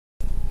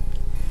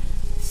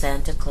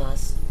Santa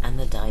Claus and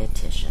the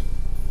Dietitian.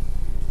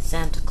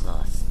 Santa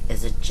Claus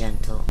is a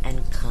gentle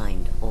and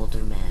kind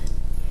older man.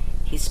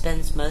 He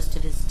spends most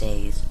of his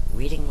days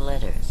reading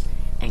letters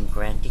and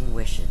granting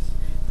wishes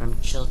from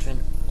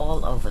children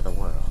all over the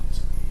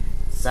world.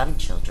 Some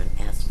children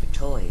ask for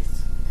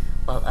toys,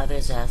 while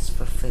others ask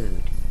for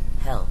food,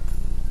 health,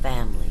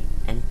 family,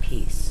 and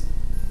peace.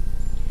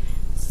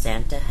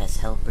 Santa has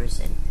helpers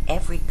in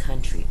every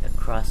country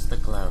across the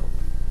globe.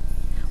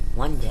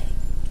 One day,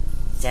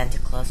 Santa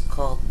Claus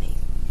called me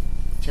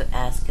to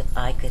ask if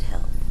I could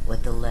help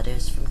with the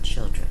letters from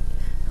children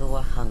who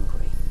were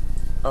hungry,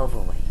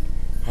 overweight,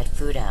 had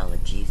food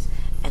allergies,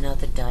 and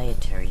other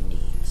dietary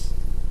needs.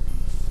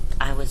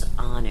 I was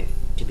honored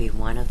to be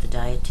one of the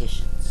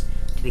dietitians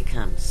to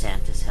become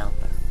Santa's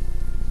helper.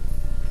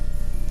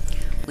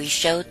 We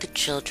showed the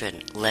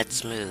children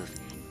Let's Move,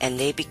 and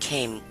they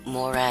became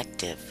more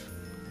active.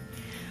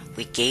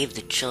 We gave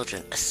the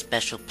children a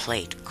special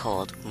plate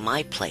called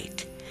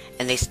MyPlate,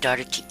 and they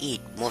started to eat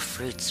more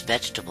fruits,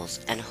 vegetables,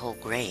 and whole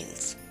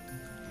grains.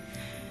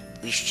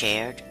 We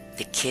shared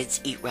the Kids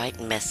Eat Right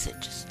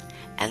messages,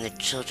 and the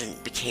children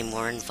became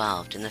more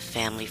involved in the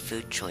family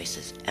food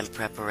choices and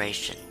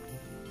preparation.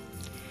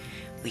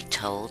 We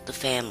told the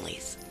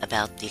families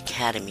about the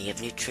Academy of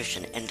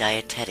Nutrition and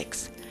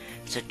Dietetics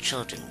so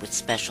children with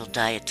special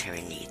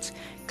dietary needs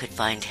could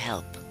find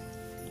help.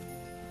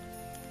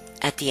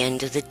 At the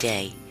end of the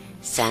day,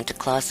 Santa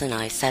Claus and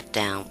I sat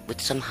down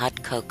with some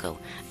hot cocoa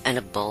and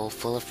a bowl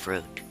full of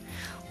fruit.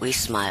 We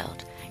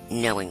smiled,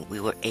 knowing we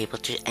were able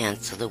to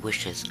answer the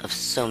wishes of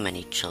so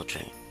many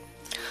children.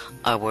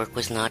 Our work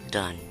was not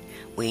done.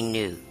 We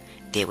knew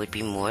there would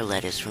be more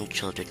letters from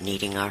children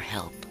needing our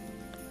help.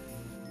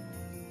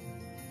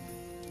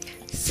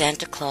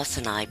 Santa Claus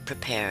and I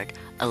prepared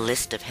a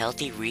list of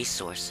healthy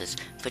resources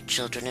for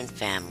children and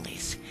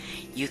families.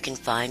 You can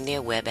find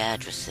their web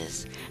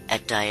addresses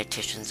at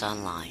Dietitians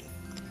Online.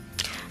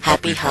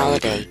 Happy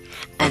holiday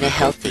and a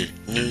healthy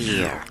new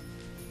year.